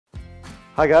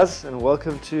Hi guys, and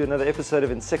welcome to another episode of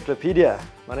Insectlopedia.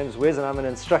 My name is Wes and I'm an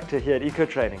instructor here at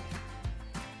EcoTraining.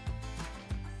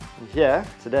 And here,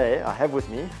 today, I have with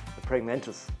me the praying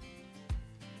mantis.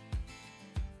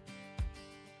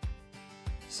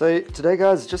 So today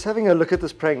guys, just having a look at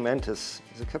this praying mantis,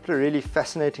 there's a couple of really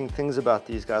fascinating things about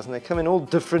these guys, and they come in all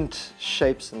different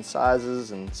shapes and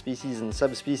sizes and species and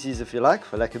subspecies, if you like,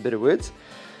 for lack of better words.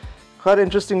 Quite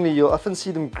interestingly, you'll often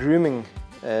see them grooming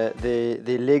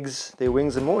their legs, their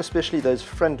wings, and more especially those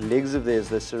front legs of theirs,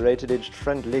 the serrated edged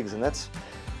front legs, and that's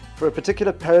for a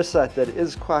particular parasite that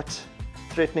is quite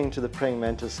threatening to the praying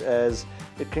mantis, as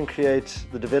it can create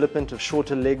the development of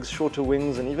shorter legs, shorter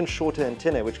wings, and even shorter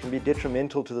antennae, which can be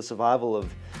detrimental to the survival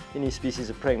of any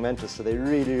species of praying mantis. So they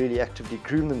really actively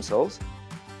groom themselves.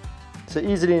 So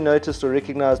easily noticed or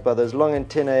recognized by those long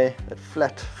antennae, that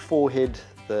flat forehead,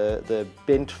 the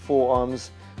bent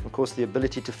forearms, and of course the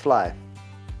ability to fly.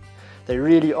 They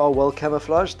really are well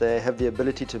camouflaged. They have the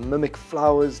ability to mimic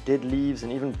flowers, dead leaves,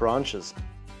 and even branches.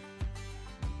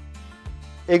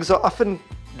 Eggs are often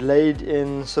laid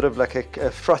in sort of like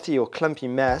a frothy or clumpy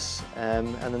mass,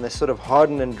 and then they sort of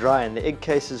harden and dry, and the egg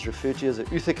case is referred to as a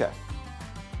ootheca.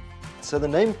 So the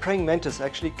name praying mantis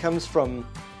actually comes from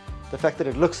the fact that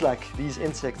it looks like these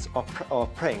insects are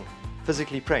preying,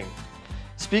 physically preying.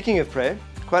 Speaking of prey,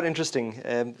 quite interesting,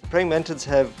 praying mantids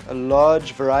have a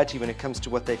large variety when it comes to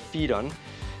what they feed on,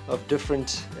 of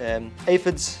different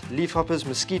aphids, leafhoppers,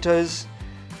 mosquitoes,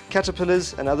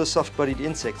 caterpillars, and other soft-bodied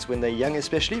insects when they're young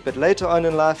especially, but later on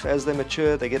in life, as they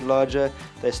mature, they get larger,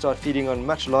 they start feeding on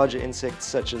much larger insects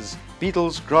such as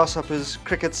beetles, grasshoppers,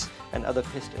 crickets, and other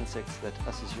pest insects that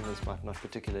us as humans might not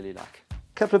particularly like.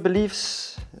 Couple of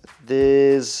beliefs.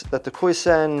 There's that the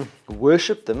Khoisan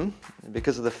worshipped them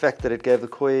because of the fact that it gave the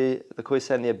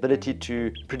Khoisan the ability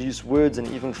to produce words and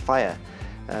even fire,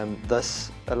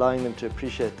 thus allowing them to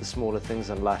appreciate the smaller things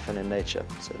in life and in nature.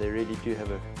 So they really do have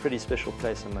a pretty special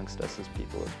place amongst us as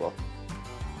people as well.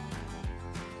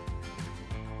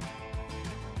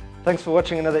 Thanks for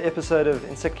watching another episode of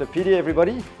Insectlopedia,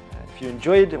 everybody. If you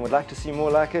enjoyed and would like to see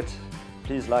more like it,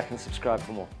 please like and subscribe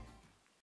for more.